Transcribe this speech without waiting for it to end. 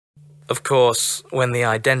Of course, when the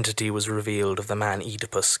identity was revealed of the man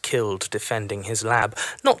Oedipus killed defending his lab,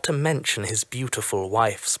 not to mention his beautiful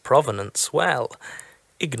wife's provenance, well,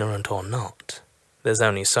 ignorant or not, there's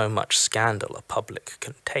only so much scandal a public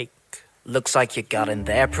can take. Looks like you got in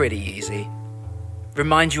there pretty easy.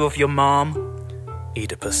 Remind you of your mom?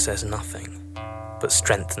 Oedipus says nothing, but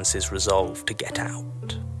strengthens his resolve to get out.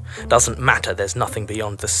 Doesn't matter, there's nothing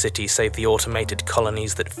beyond the city save the automated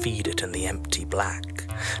colonies that feed it and the empty black.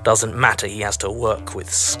 Doesn't matter he has to work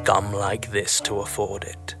with scum like this to afford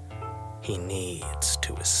it. He needs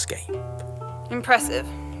to escape. Impressive,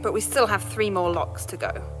 but we still have 3 more locks to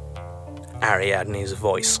go. Ariadne's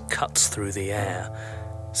voice cuts through the air.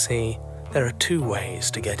 See, there are 2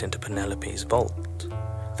 ways to get into Penelope's vault.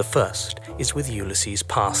 The first is with Ulysses'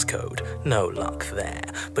 passcode. No luck there,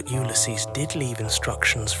 but Ulysses did leave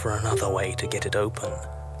instructions for another way to get it open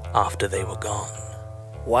after they were gone.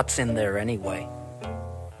 What's in there anyway?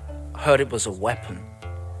 Heard it was a weapon.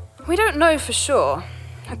 We don't know for sure.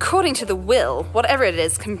 According to the will, whatever it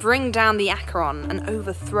is can bring down the Acheron and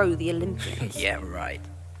overthrow the Olympians. Yeah, right.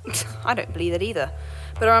 I don't believe it either.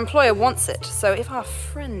 But our employer wants it, so if our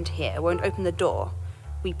friend here won't open the door,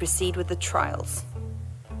 we proceed with the trials.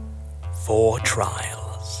 4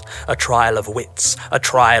 trials. A trial of wits, a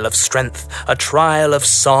trial of strength, a trial of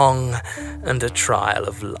song, and a trial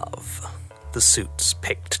of love. The suits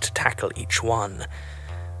picked to tackle each one.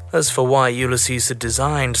 As for why Ulysses had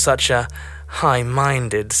designed such a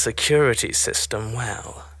high-minded security system,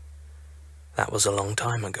 well, that was a long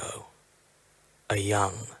time ago. A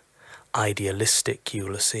young, idealistic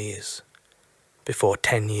Ulysses, before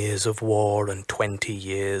 10 years of war and 20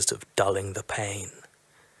 years of dulling the pain.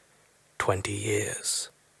 20 years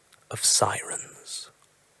of sirens.